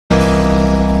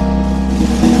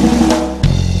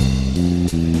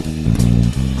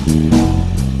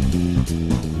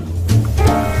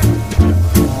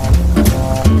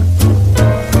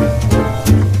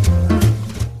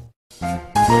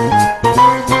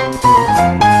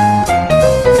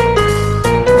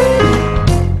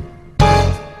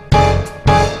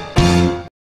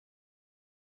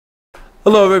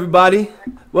Hello, everybody.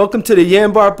 Welcome to the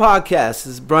Yanbar podcast. This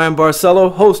is Brian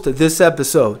Barcelo, host of this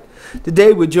episode.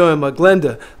 Today, we're joined by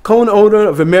Glenda, co-owner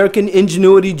of American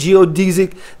Ingenuity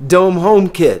Geodesic Dome Home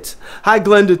Kits. Hi,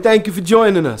 Glenda. Thank you for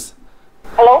joining us.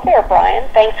 Hello there, Brian.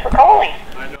 Thanks for calling.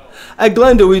 Hey,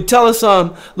 Glenda, will you tell us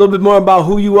a little bit more about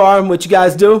who you are and what you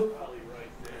guys do?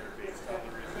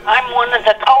 I'm one of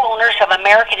the co-owners of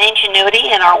American Ingenuity,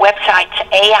 and our website's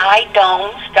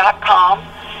aidomes.com.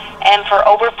 And for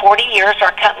over 40 years,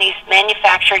 our company's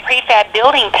manufactured prefab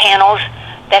building panels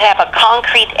that have a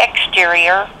concrete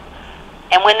exterior.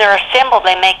 And when they're assembled,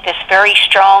 they make this very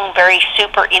strong, very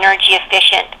super energy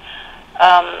efficient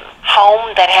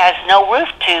home that has no roof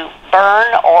to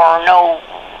burn or no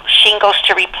shingles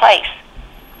to replace.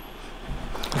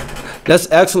 That's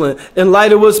excellent. In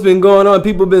light of what's been going on,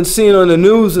 people have been seeing on the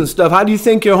news and stuff, how do you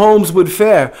think your homes would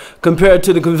fare compared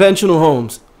to the conventional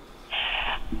homes?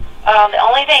 The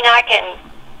only thing I can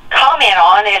comment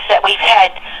on is that we've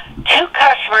had 2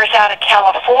 customers out of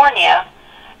California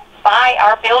buy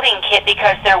our building kit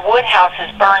because their wood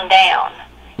houses burned down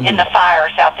in the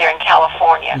fires out there in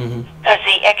California. Because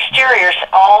the exterior's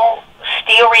all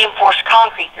steel reinforced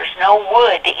concrete. There's no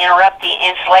wood to interrupt the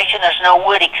insulation. There's no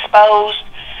wood exposed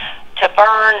to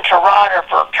burn, to rot, or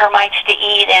for termites to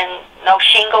eat, and no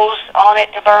shingles on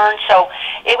it to burn. So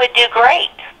it would do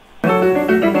great.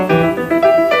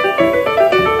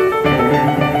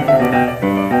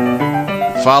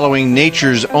 Following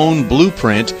nature's own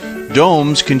blueprint,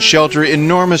 domes can shelter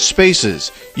enormous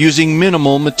spaces using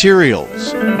minimal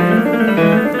materials.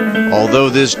 Although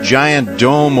this giant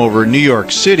dome over New York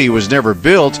City was never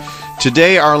built,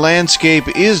 today our landscape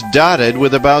is dotted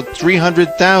with about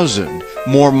 300,000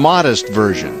 more modest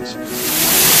versions,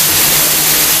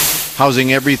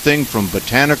 housing everything from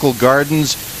botanical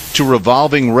gardens to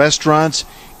revolving restaurants,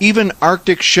 even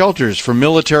Arctic shelters for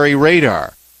military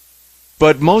radar.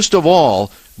 But most of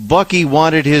all, Bucky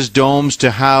wanted his domes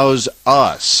to house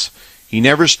us. He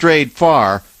never strayed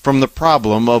far from the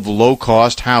problem of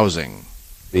low-cost housing.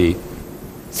 The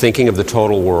thinking of the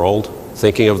total world,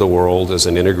 thinking of the world as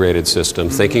an integrated system,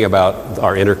 thinking about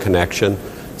our interconnection,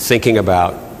 thinking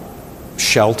about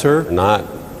shelter, not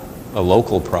a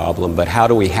local problem, but how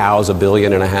do we house 1.5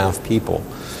 billion people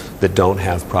that don't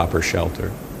have proper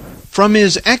shelter? From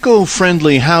his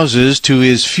eco-friendly houses to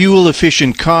his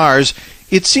fuel-efficient cars,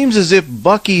 it seems as if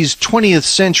Bucky's 20th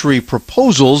century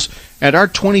proposals and our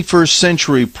 21st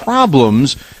century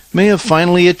problems may have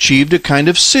finally achieved a kind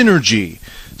of synergy,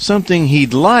 something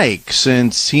he'd like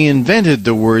since he invented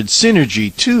the word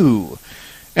synergy too.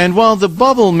 And while the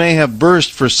bubble may have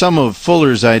burst for some of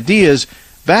Fuller's ideas,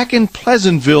 back in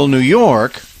Pleasantville, New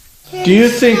York... Do you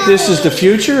think this is the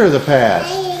future or the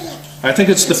past? I think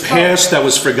it's the past that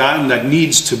was forgotten that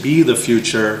needs to be the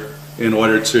future in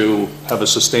order to have a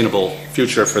sustainable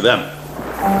future for them.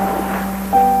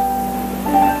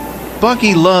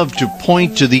 Bucky loved to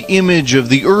point to the image of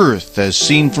the Earth as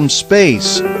seen from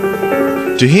space.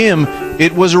 To him,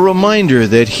 it was a reminder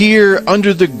that here,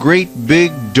 under the great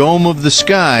big dome of the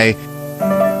sky,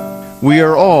 we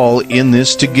are all in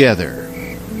this together.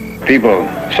 People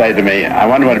say to me, I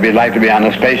wonder what it'd be like to be on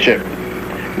a spaceship.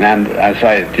 And I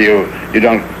say to you, you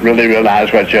don't really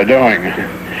realize what you're doing.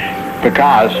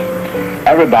 Because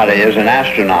everybody is an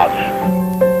astronaut.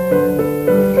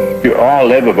 You all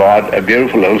live aboard a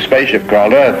beautiful little spaceship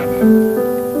called Earth.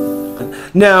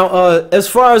 Now, as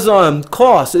far as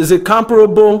cost, is it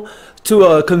comparable to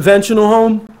a conventional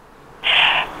home?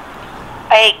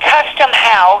 A custom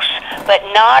house, but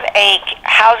not a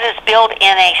houses built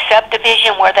in a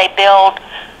subdivision where they build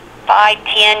 5,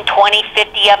 10, 20,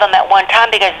 50 of them at one time,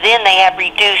 because then they have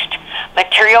reduced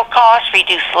material costs,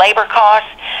 reduced labor costs.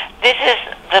 This is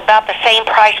about the same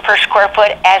price per square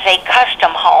foot as a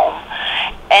custom home,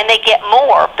 and they get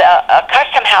more. A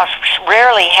custom house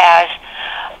rarely has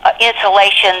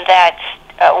insulation that's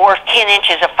worth 10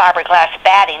 inches of fiberglass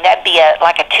batting. That'd be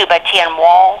like a 2 by 10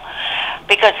 wall,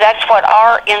 because that's what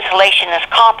our insulation is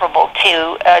comparable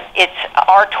to. It's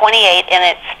R28, and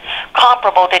it's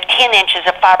comparable to 10 inches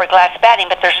of fiberglass batting,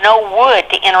 but there's no wood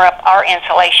to interrupt our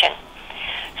insulation.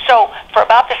 So for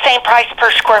about the same price per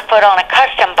square foot on a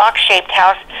custom box-shaped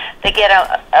house, they get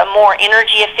a more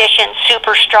energy-efficient,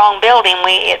 super strong building.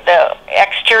 The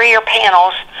exterior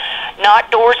panels,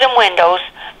 not doors and windows,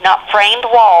 not framed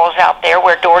walls out there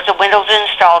where doors and windows are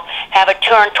installed, have a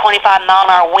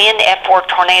 225-mile-an-hour wind F4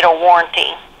 tornado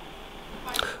warranty.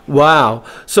 Wow.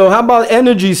 So how about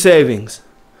energy savings?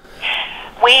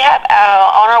 We have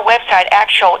on our website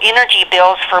actual energy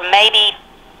bills for maybe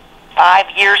 5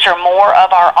 years or more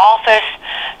of our office,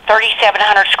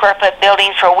 3,700 square foot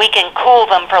buildings where we can cool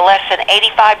them for less than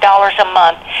 $85 a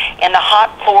month in the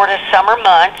hot Florida summer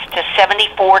months to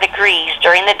 74 degrees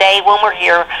during the day when we're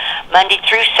here Monday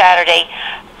through Saturday,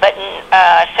 but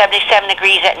 77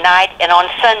 degrees at night and on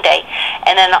Sunday.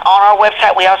 And then on our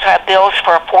website we also have bills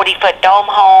for a 40-foot dome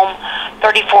home,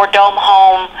 34 dome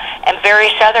home, and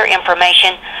various other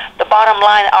information. The bottom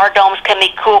line, our domes can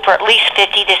be cooled for at least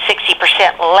 50 to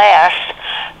 60% less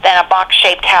than a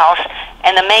box-shaped house.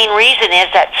 And the main reason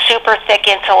is that super thick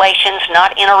insulation is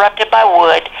not interrupted by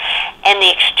wood, and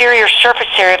the exterior surface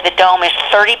area of the dome is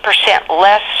 30%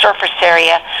 less surface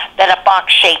area than a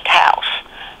box-shaped house.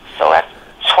 So that's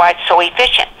why it's so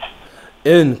efficient.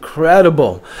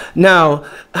 Incredible. Now,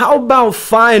 how about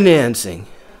financing?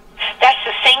 That's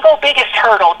the single biggest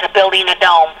hurdle to building a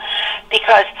dome,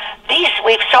 because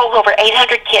we've sold over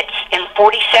 800 kits in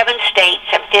 47 states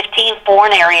and 15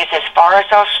 foreign areas as far as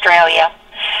Australia,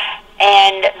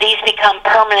 and these become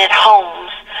permanent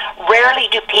homes. Rarely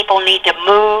do people need to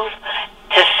move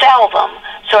to sell them,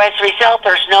 so as a result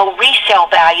there's no resale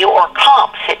value, or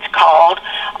comps it's called,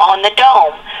 on the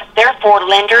dome. Therefore,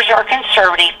 lenders are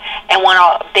conservative and want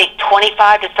a big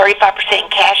 25 to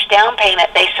 35% cash down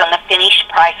payment based on the finished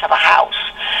price of a house.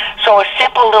 So a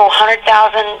simple little $100,000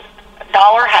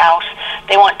 house,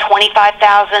 they want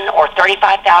 $25,000 or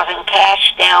 $35,000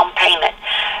 cash down payment,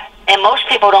 and most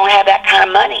people don't have that kind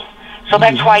of money. So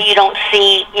that's why you don't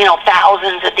see,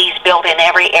 thousands of these built in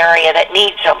every area that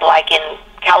needs them, like in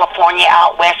California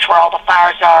out west where all the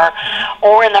fires are,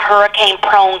 or in the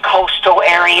hurricane-prone coastal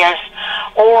areas,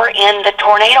 or in the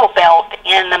tornado belt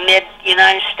in the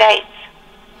mid-United States.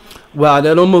 Wow,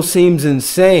 that almost seems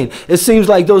insane. It seems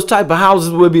like those type of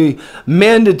houses would be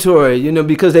mandatory,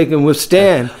 because they can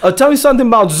withstand. Tell me something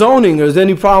about zoning. Is there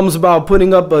any problems about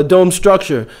putting up a dome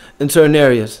structure in certain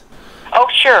areas? Oh,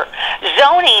 sure.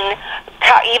 Zoning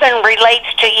even relates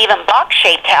to even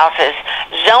box-shaped houses.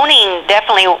 Zoning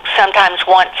definitely sometimes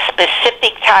wants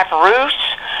specific type roofs,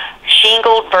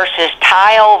 shingled versus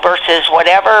tile versus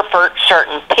whatever, for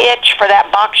certain pitch for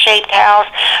that box-shaped house,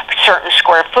 certain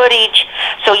square footage.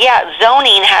 So yeah,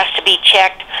 zoning has to be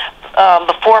checked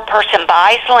before a person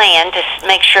buys land to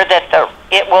make sure that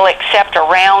it will accept a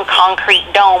round concrete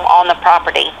dome on the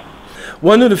property.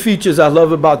 One of the features I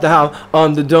love about the house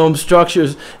on the dome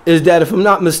structures is that, if I'm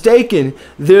not mistaken,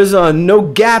 there's no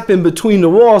gap in between the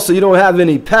walls, so you don't have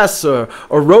any pests or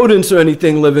rodents or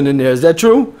anything living in there. Is that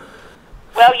true?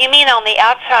 Well, you mean on the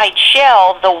outside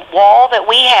shell, the wall that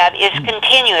we have is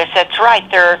continuous. That's right.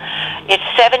 It's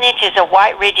 7 inches of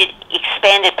white rigid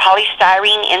expanded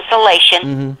polystyrene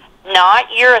insulation, not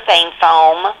urethane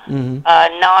foam,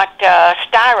 not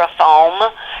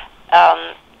styrofoam.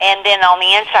 And then on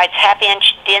the inside,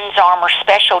 half-inch Densarmor,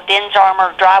 special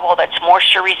Densarmor drywall that's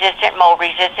moisture-resistant,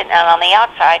 mold-resistant, and on the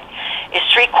outside is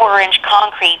 3/4-inch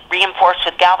concrete reinforced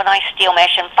with galvanized steel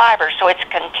mesh and fiber, so it's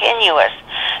continuous.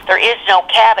 There is no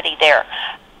cavity there.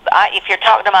 If you're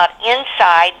talking about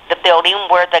inside the building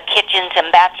where the kitchens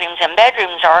and bathrooms and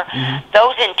bedrooms are,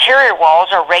 those interior walls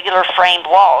are regular framed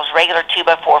walls, regular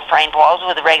 2x4 framed walls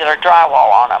with a regular drywall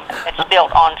on them. It's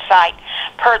built on site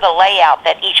per the layout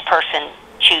that each person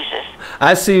chooses.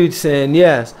 I see what you're saying,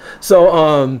 yes.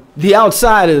 So the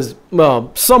outside is,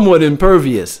 somewhat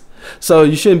impervious. So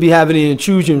you shouldn't be having any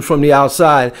intrusion from the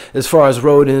outside as far as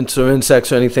rodents or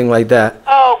insects or anything like that.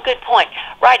 Oh, good point.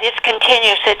 Right, it's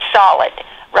continuous, it's solid.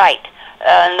 Right.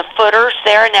 And the footers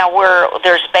there, now where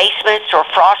there's basements or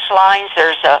frost lines,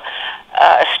 there's a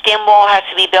stem wall has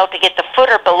to be built to get the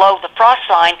footer below the frost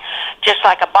line, just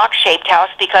like a box-shaped house,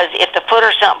 because if the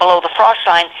footer's not below the frost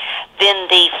line, then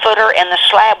the footer and the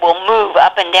slab will move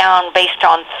up and down based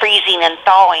on freezing and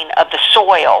thawing of the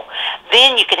soil.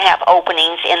 Then you can have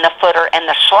openings in the footer and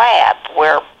the slab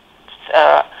where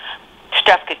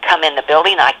stuff could come in the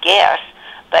building, I guess.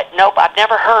 But nope, I've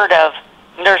never heard of.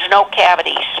 There's no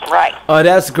cavities, right? Oh,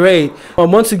 that's great.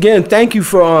 Once again, thank you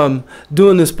for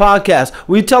doing this podcast.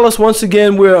 Will you tell us once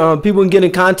again where people can get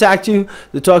in contact you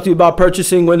to talk to you about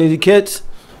purchasing one of the kits?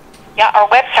 Yeah, our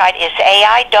website is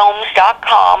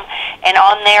aidomes.com, and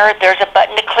on there's a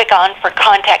button to click on for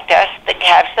Contact Us that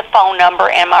has the phone number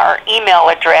and our email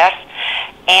address.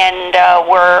 And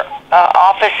we're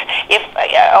office, if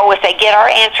they get our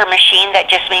answer machine, that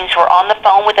just means we're on the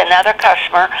phone with another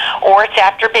customer, or it's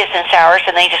after business hours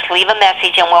and they just leave a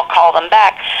message and we'll call them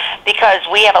back, because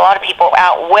we have a lot of people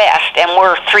out west and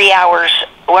we're 3 hours,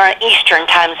 we're in Eastern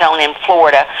time zone in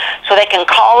Florida, so they can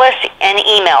call us and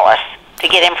email us to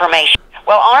get information.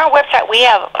 Well, on our website we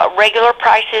have regular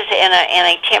prices and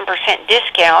a 10%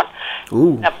 discount.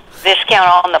 Ooh. A discount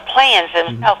on the plans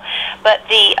themselves, but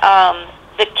the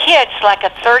the kits, like a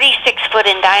 36-foot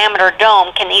in diameter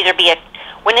dome, can either be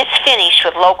when it's finished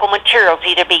with local materials,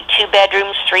 either be 2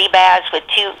 bedrooms, 3 baths with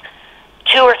two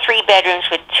or 3 bedrooms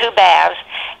with 2 baths,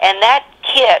 and that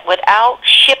kit without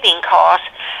shipping costs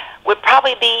would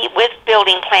probably be, with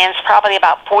building plans, probably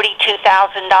about $42,000.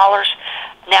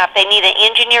 Now, if they need an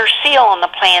engineer seal on the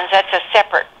plans, that's a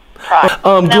separate price.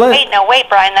 Now wait,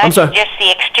 Brian, that's just the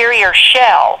exterior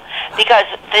shell, because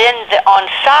then on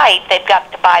site they've got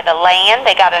to buy the land,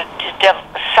 they got to do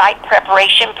site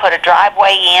preparation, put a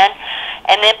driveway in,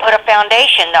 and then put a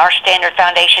foundation. Our standard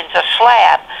foundation's a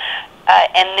slab,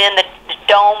 and then the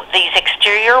dome, these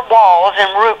exterior walls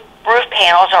and roof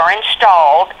panels are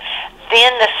installed.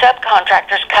 Then the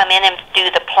subcontractors come in and do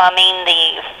the plumbing,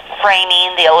 the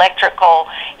framing, the electrical,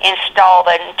 install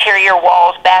the interior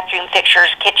walls, bathroom fixtures,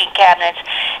 kitchen cabinets,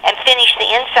 and finish the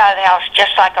inside of the house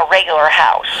just like a regular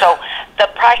house. So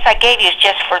the price I gave you is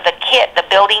just for the kit, the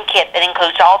building kit that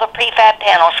includes all the prefab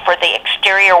panels for the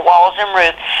exterior walls and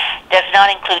roof. Does not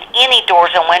include any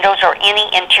doors and windows or any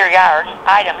interior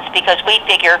items, because we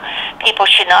figure people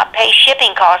should not pay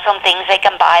shipping costs on things they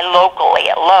can buy locally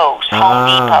at Lowe's, Home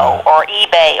Depot, or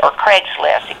eBay, or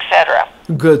Craigslist, etc.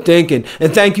 Good thinking.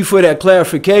 And thank you for that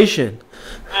clarification.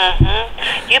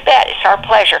 You bet. It's our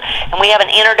pleasure. And we have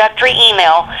an introductory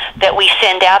email that we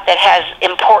send out that has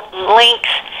important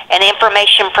links and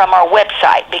information from our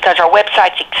website, because our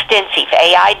website's extensive.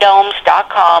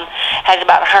 AIdomes.com has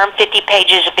about 150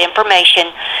 pages of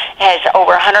information, has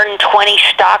over 120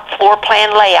 stock floor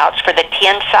plan layouts for the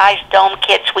 10-size dome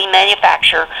kits we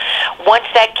manufacture. Once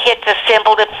that kit's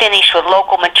assembled and finished with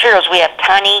local materials, we have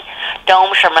tiny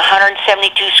domes from 172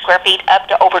 square feet up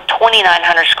to over 2,900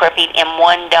 square feet in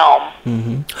one dome.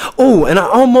 Oh, and I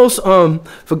almost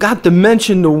forgot to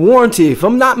mention the warranty. If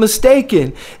I'm not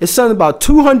mistaken, it's something about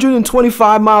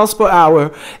 225 miles per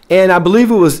hour, and I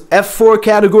believe it was F4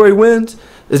 category winds.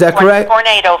 Is that correct?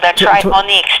 Tornado, that's right. On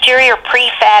the exterior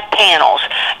prefab panels,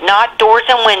 not doors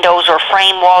and windows or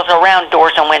frame walls around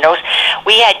doors and windows.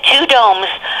 We had 2 domes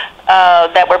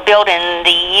that were built in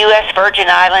the U.S. Virgin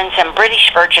Islands and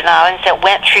British Virgin Islands that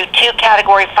went through 2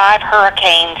 Category 5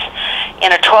 hurricanes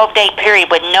in a 12-day period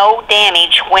with no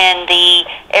damage when the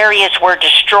areas were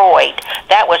destroyed.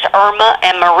 That was Irma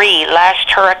and Marie last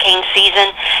hurricane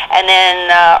season, and then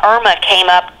Irma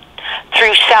came up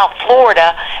through South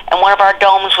Florida, and one of our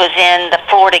domes was in the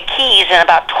Florida Keys, and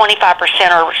about 25%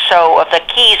 or so of the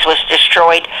Keys was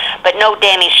destroyed, but no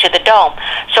damage to the dome.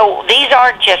 So these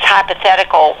aren't just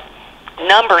hypothetical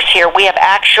numbers here. We have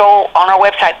actual, on our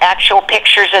website, actual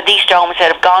pictures of these domes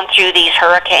that have gone through these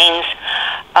hurricanes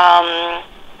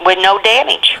with no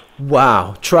damage.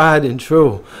 Wow, tried and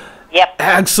true. Yep.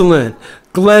 Excellent.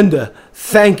 Glenda,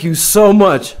 thank you so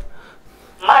much.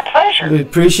 My pleasure. We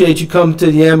appreciate you coming to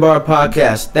the Yanbar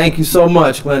podcast. Thank you so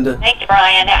much, Glenda. Thank you,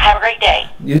 Brian. Have a great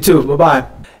day. You too. Bye-bye.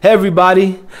 Hey,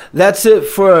 everybody. That's it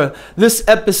for this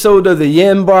episode of the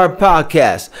Yanbar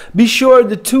podcast. Be sure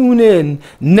to tune in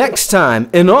next time,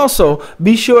 and also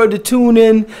be sure to tune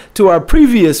in to our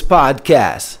previous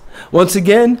podcasts. Once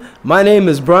again, my name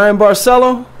is Brian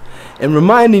Barcelo, and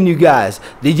reminding you guys,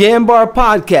 the Yanbar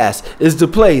podcast is the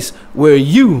place where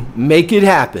you make it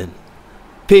happen.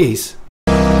 Peace.